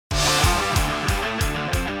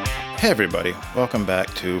Hey everybody, welcome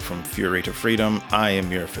back to From Fury to Freedom. I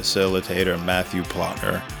am your facilitator, Matthew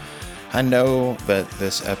Plotner. I know that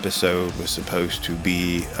this episode was supposed to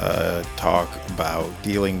be a talk about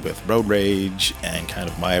dealing with road rage and kind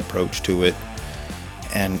of my approach to it.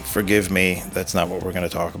 And forgive me, that's not what we're going to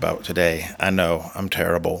talk about today. I know, I'm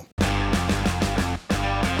terrible.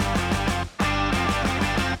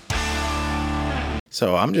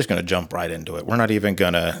 So I'm just going to jump right into it. We're not even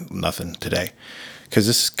going to nothing today. Because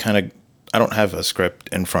this kind of, I don't have a script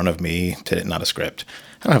in front of me, not a script.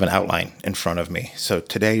 I don't have an outline in front of me. So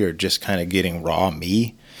today you're just kind of getting raw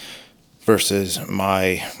me versus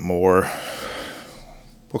my more,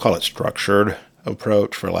 we'll call it structured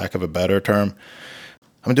approach, for lack of a better term.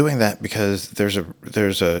 I'm doing that because there's a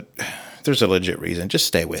legit reason. Just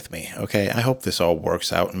stay with me, okay? I hope this all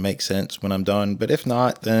works out and makes sense when I'm done. But if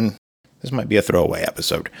not, then this might be a throwaway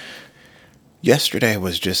episode. Yesterday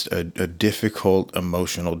was just a difficult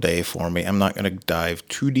emotional day for me. I'm not going to dive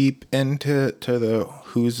too deep into the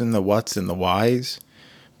who's and the what's and the whys,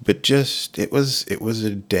 but just it was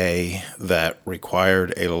a day that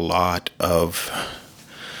required a lot of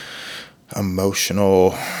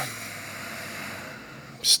emotional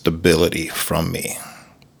stability from me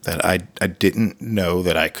that I didn't know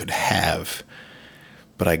that I could have.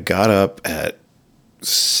 But I got up at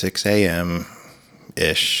 6 a.m.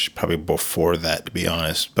 ish, probably before that, to be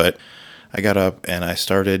honest. But I got up and I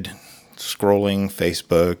started scrolling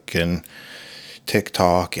Facebook and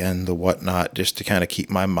TikTok and the whatnot just to kind of keep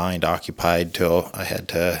my mind occupied till I had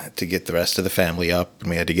to get the rest of the family up and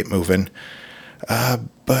we had to get moving.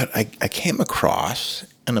 But I came across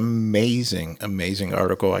an amazing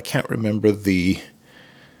article. I can't remember the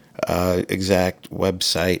exact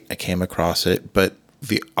website I came across it, but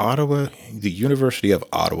the University of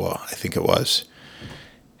Ottawa, I think it was,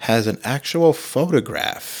 has an actual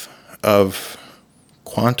photograph of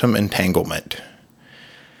quantum entanglement.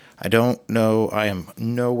 I don't know. I am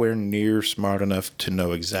nowhere near smart enough to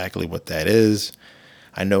know exactly what that is.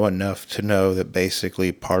 I know enough to know that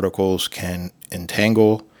basically particles can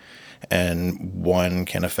entangle and one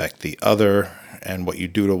can affect the other, and what you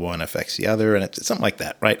do to one affects the other, and it's something like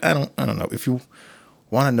that, right? I don't know. If you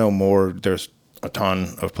want to know more, there's a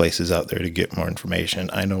ton of places out there to get more information.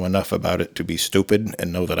 I know enough about it to be stupid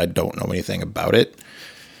and know that I don't know anything about it.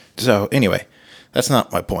 So anyway, that's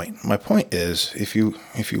not my point. My point is, if you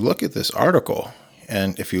look at this article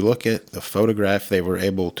and if you look at the photograph they were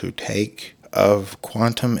able to take of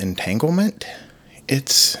quantum entanglement,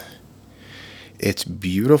 it's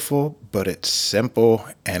beautiful, but it's simple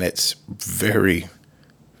and it's very,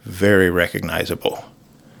 very recognizable.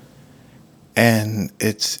 And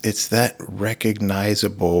it's that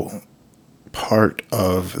recognizable part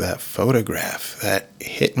of that photograph that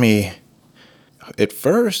hit me. At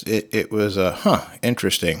first, it was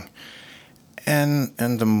interesting. And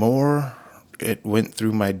the more it went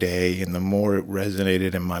through my day and the more it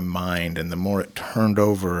resonated in my mind and the more it turned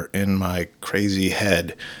over in my crazy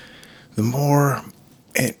head, the more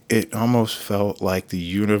it almost felt like the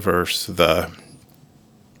universe, the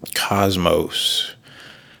cosmos,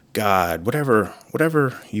 God,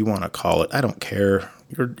 whatever you want to call it. I don't care.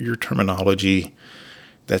 Your terminology,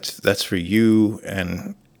 that's for you,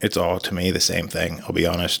 and it's all to me the same thing, I'll be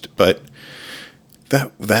honest. But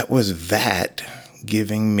that was that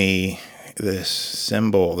giving me this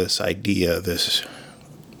symbol, this idea, this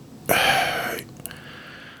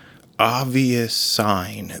obvious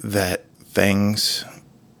sign that things,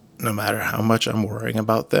 no matter how much I'm worrying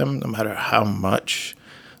about them, no matter how much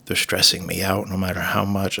they're stressing me out, no matter how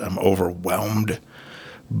much I'm overwhelmed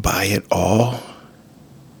by it all,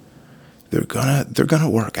 they're gonna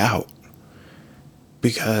work out.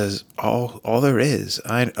 Because all there is,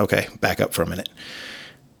 okay, back up for a minute.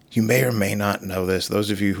 You may or may not know this. Those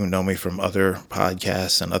of you who know me from other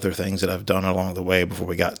podcasts and other things that I've done along the way before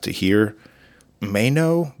we got to here may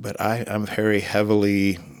know, but I'm very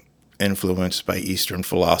heavily influenced by Eastern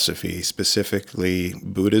philosophy, specifically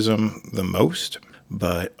Buddhism the most,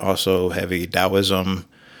 but also heavy Taoism,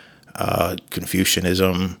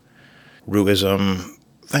 Confucianism, Ruism,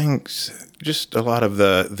 things, just a lot of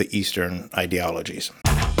the Eastern ideologies.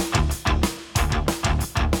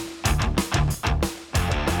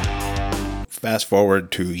 Fast forward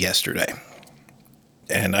to yesterday,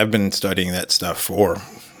 and I've been studying that stuff for,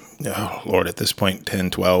 oh Lord, at this point,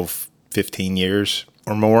 10, 12, 15 years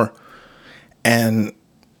or more. And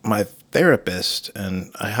my therapist,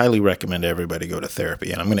 and I highly recommend everybody go to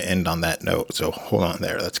therapy, and I'm going to end on that note, so hold on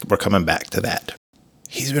there. We're coming back to that.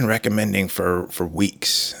 He's been recommending for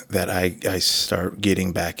weeks that I start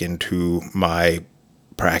getting back into my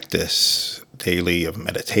practice daily of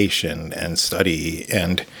meditation and study.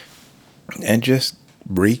 And and just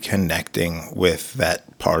reconnecting with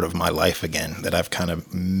that part of my life again that I've kind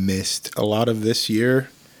of missed a lot of this year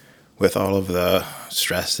with all of the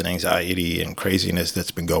stress and anxiety and craziness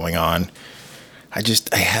that's been going on.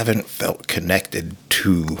 I haven't felt connected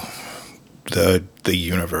to the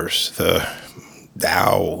universe, the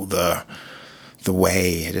Tao, the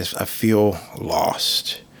way. I feel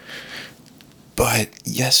lost. But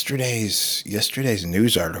yesterday's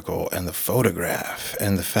news article and the photograph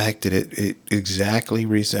and the fact that it exactly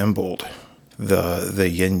resembled the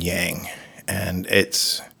yin yang, and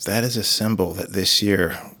that is a symbol that this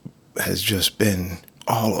year has just been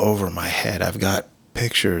all over my head. I've got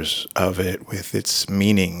pictures of it with its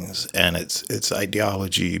meanings and its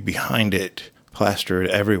ideology behind it plastered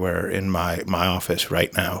everywhere in my office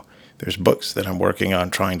right now. There's books that I'm working on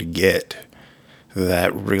trying to get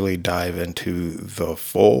that really dive into the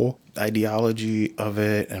full ideology of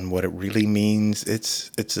it and what it really means.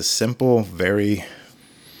 It's a simple, very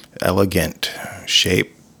elegant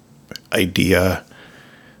shape idea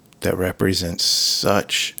that represents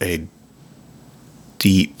such a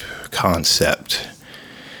deep concept.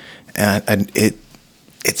 And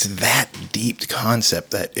it's that deep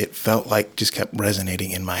concept that it felt like just kept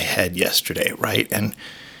resonating in my head yesterday, right? And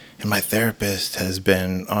my therapist has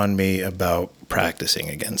been on me about practicing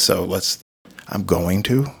again. So I'm going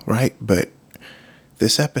to, right? But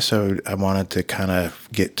this episode, I wanted to kind of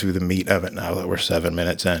get to the meat of it now that we're 7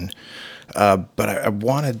 minutes in. But I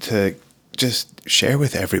wanted to just share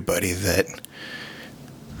with everybody that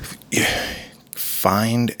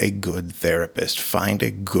find a good therapist, find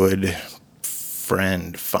a good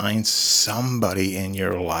friend, find somebody in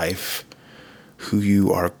your life who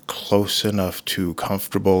you are close enough to,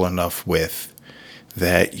 comfortable enough with,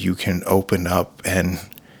 that you can open up and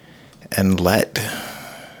let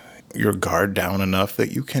your guard down enough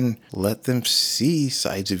that you can let them see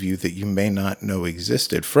sides of you that you may not know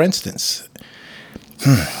existed. For instance,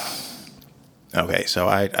 okay, so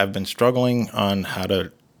I've been struggling on how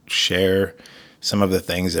to share some of the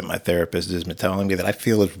things that my therapist has been telling me that I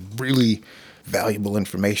feel is really valuable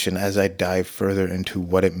information as I dive further into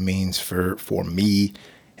what it means for me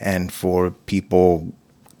and for people,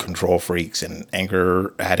 control freaks and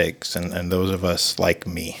anger addicts and those of us like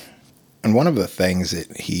me. And one of the things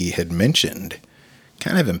that he had mentioned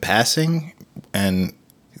kind of in passing, and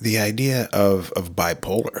the idea of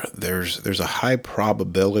bipolar, there's a high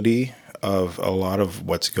probability of a lot of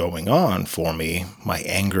what's going on for me, my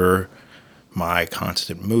anger, my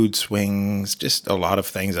constant mood swings, just a lot of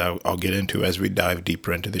things I'll get into as we dive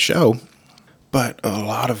deeper into the show. But a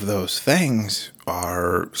lot of those things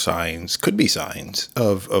could be signs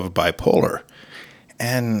of bipolar.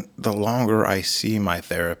 And the longer I see my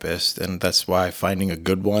therapist, and that's why finding a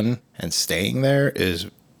good one and staying there is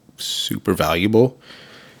super valuable.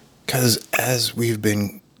 Because as we've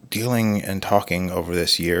been dealing and talking over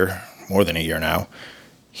this year, more than a year now,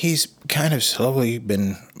 he's kind of slowly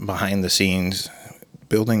been behind the scenes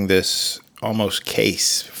building this almost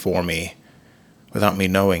case for me without me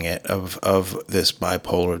knowing it of this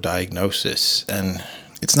bipolar diagnosis. And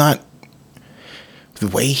it's not the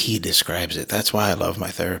way he describes it. That's why I love my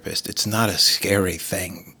therapist. It's not a scary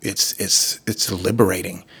thing. It's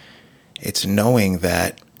liberating. It's knowing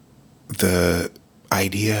that the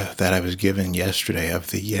idea that I was given yesterday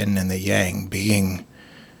of the yin and the yang being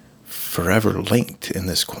forever linked in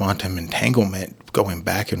this quantum entanglement, going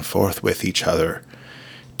back and forth with each other,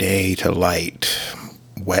 day to light,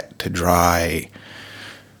 wet to dry,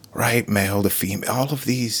 right, male to female, all of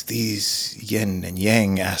these yin and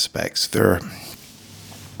yang aspects,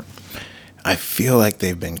 I feel like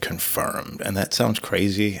they've been confirmed. And that sounds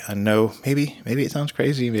crazy. I know maybe it sounds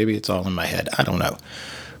crazy, maybe it's all in my head, I don't know.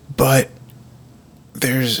 But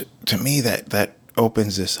there's, to me, that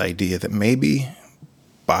opens this idea that maybe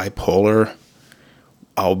bipolar,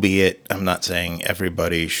 albeit I'm not saying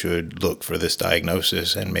everybody should look for this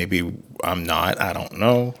diagnosis, and maybe I'm not, I don't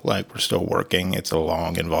know, like we're still working. It's a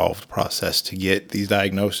long, involved process to get these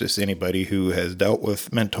diagnoses. Anybody who has dealt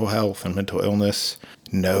with mental health and mental illness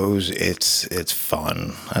knows it's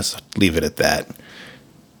fun. Let's leave it at that.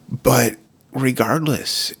 But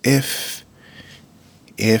regardless, if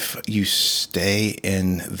you stay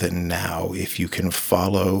in the now, if you can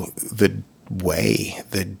follow the way,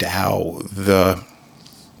 the Tao, the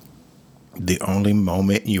only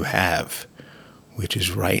moment you have, which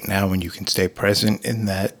is right now, and you can stay present in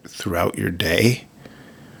that throughout your day,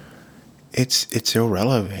 it's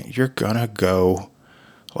irrelevant. You're gonna go,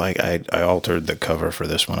 like I altered the cover for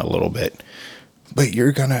this one a little bit, but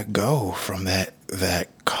you're gonna go from that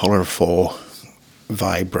colorful,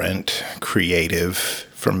 vibrant, creative,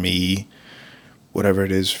 for me, whatever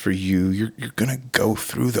it is for you, you're going to go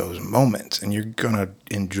through those moments and you're going to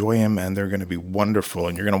enjoy them, and they're going to be wonderful,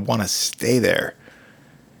 and you're going to want to stay there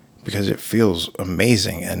because it feels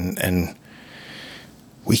amazing. And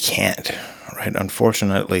we can't, right?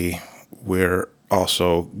 Unfortunately, we're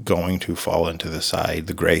also going to fall into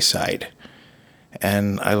the gray side.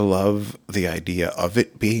 And I love the idea of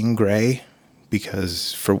it being gray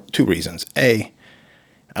because for two reasons. A,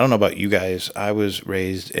 I don't know about you guys. I was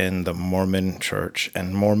raised in the Mormon church,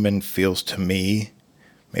 and Mormon feels to me,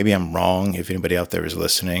 maybe I'm wrong if anybody out there is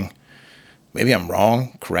listening, maybe I'm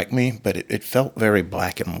wrong, correct me, but it felt very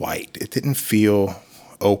black and white. It didn't feel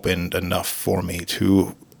opened enough for me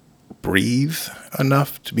to breathe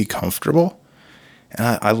enough to be comfortable.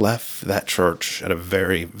 And I left that church at a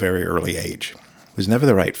very, very early age. It was never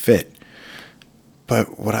the right fit.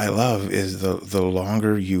 But what I love is the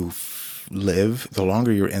longer you live, the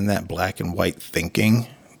longer you're in that black and white thinking,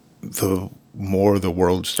 the more the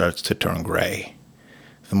world starts to turn gray.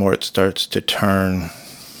 The more it starts to turn,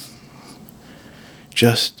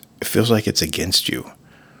 it feels like it's against you,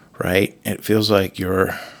 right? It feels like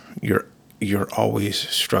you're always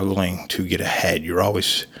struggling to get ahead. You're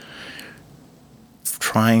always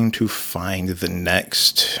trying to find the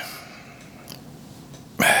next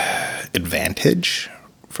advantage,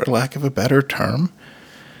 for lack of a better term.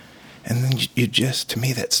 And then you just, to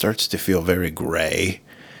me, that starts to feel very gray,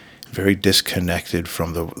 very disconnected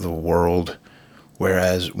from the world.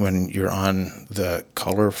 Whereas when you're on the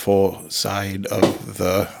colorful side of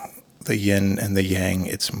the yin and the yang,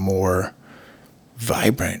 it's more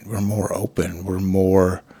vibrant. We're more open. We're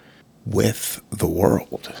more with the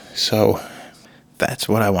world. So that's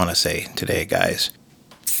what I want to say today, guys.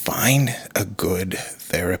 Find a good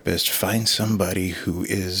therapist. Find somebody who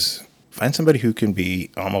can be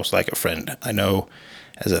almost like a friend. I know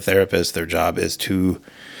as a therapist, their job is to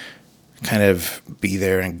kind of be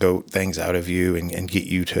there and goat things out of you and get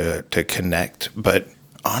you to connect. But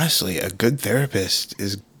honestly, a good therapist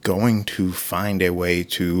is going to find a way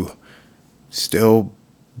to still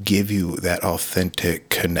give you that authentic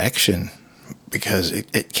connection, because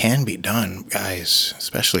it can be done, guys,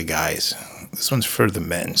 especially guys. This one's for the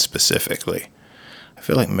men specifically. I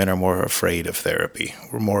feel like men are more afraid of therapy.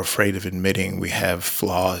 We're more afraid of admitting we have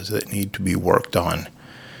flaws that need to be worked on.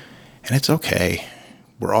 And it's okay.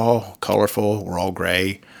 We're all colorful. We're all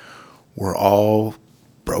gray. We're all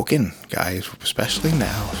broken, guys, especially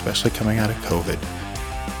now, especially coming out of COVID.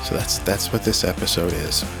 So that's what this episode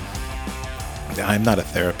is. I'm not a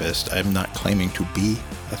therapist. I'm not claiming to be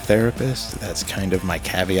a therapist. That's kind of my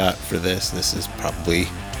caveat for this. This is probably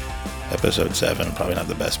episode 7, probably not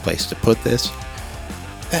the best place to put this.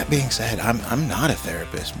 That being said, I'm not a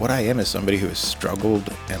therapist. What I am is somebody who has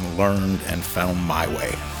struggled and learned and found my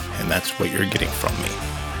way. And that's what you're getting from me.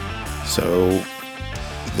 So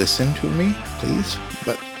listen to me, please,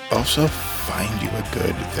 but also find you a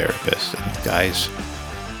good therapist. And guys,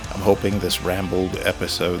 I'm hoping this rambled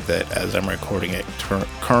episode that, as I'm recording it,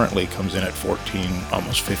 currently comes in at 14,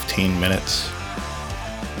 almost 15 minutes,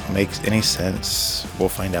 makes any sense. We'll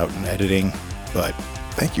find out in editing, but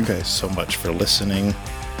thank you guys so much for listening.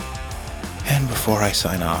 And before I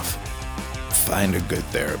sign off, find a good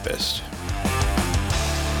therapist.